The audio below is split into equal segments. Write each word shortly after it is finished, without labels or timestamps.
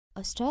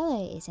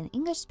Australia is an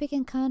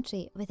English-speaking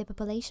country with a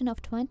population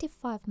of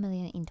 25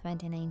 million in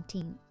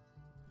 2019.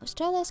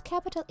 Australia's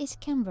capital is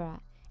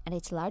Canberra and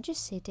its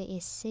largest city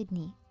is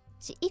Sydney.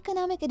 The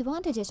economic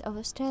advantages of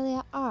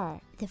Australia are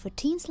the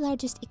 14th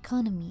largest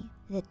economy,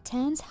 the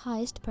 10th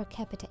highest per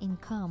capita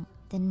income,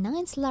 the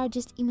 9th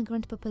largest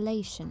immigrant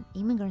population.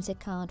 Immigrants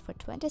account for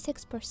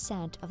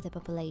 26% of the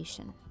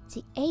population.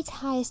 The 8th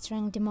highest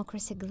ranked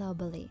democracy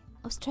globally.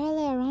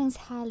 Australia ranks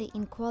highly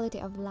in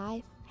quality of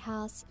life,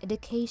 health,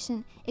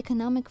 education,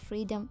 economic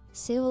freedom,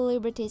 civil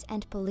liberties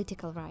and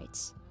political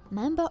rights.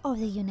 Member of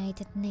the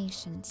United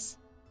Nations,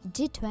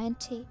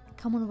 G20,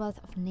 Commonwealth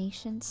of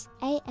Nations,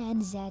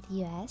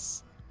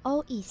 ANZ-US,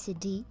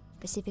 OECD,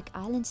 Pacific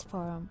Islands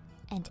Forum,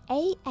 and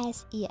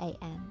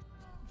ASEAN.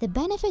 The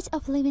benefits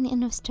of living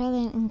in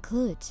Australia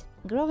include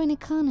growing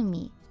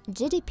economy,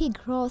 GDP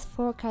growth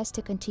forecast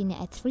to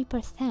continue at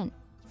 3%,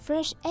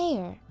 fresh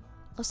air.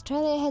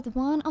 Australia had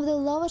one of the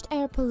lowest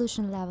air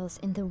pollution levels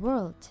in the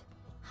world.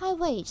 High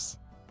wage.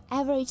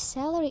 Average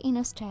salary in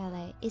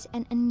Australia is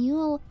an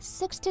annual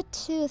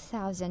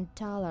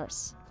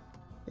 $62,000.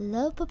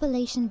 Low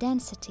population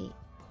density.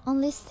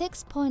 Only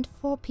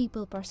 6.4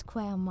 people per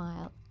square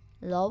mile.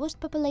 Lowest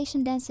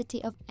population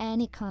density of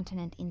any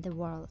continent in the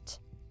world.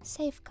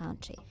 Safe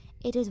country.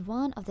 It is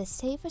one of the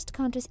safest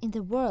countries in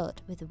the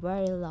world with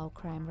very low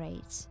crime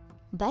rates.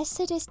 Best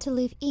cities to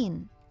live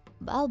in.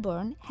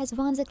 Melbourne has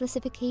won the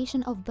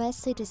classification of best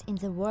cities in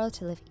the world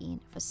to live in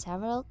for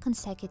several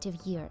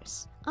consecutive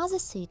years. Other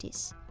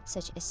cities,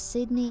 such as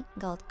Sydney,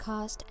 Gold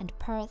Coast and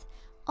Perth,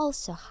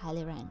 also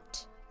highly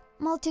ranked.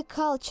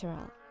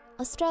 Multicultural.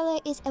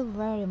 Australia is a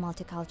very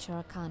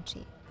multicultural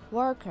country.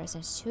 Workers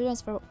and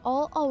students from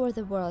all over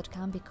the world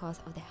come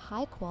because of the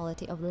high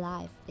quality of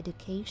life,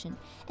 education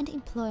and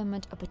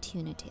employment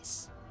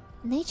opportunities.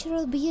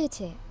 Natural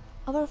beauty.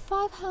 Over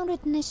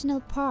 500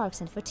 national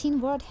parks and 14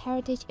 World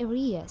Heritage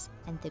Areas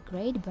and the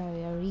Great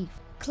Barrier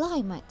Reef.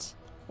 Climate.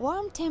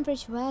 Warm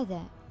temperate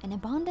weather, an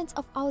abundance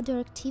of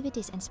outdoor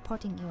activities and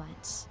sporting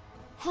events.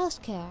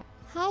 Healthcare.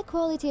 High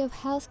quality of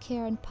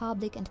healthcare in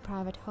public and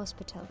private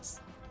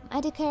hospitals.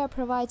 Medicare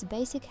provides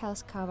basic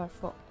health cover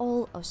for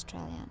all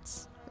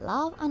Australians.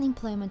 Low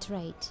unemployment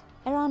rate.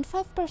 Around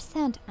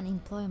 5%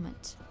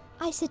 unemployment.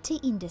 ICT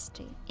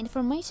industry.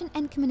 Information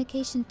and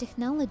communication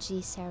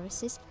technology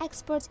services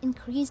exports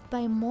increased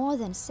by more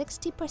than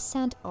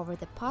 60% over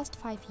the past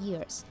 5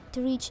 years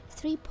to reach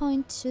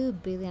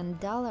 $3.2 billion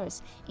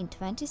in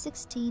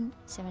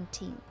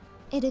 2016-17.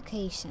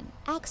 Education.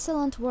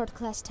 Excellent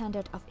world-class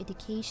standard of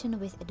education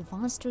with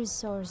advanced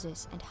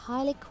resources and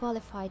highly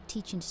qualified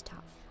teaching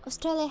staff.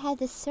 Australia has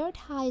the third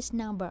highest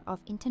number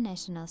of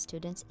international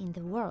students in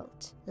the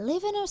world.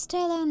 Live in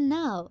Australia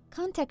now!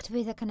 Contact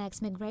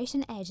VisaConnect's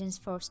migration agents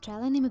for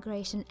Australian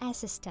immigration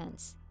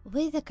assistance.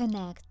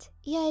 VisaConnect,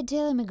 your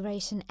ideal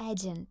immigration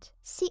agent.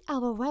 See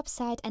our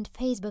website and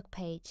Facebook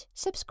page.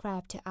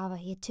 Subscribe to our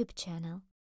YouTube channel.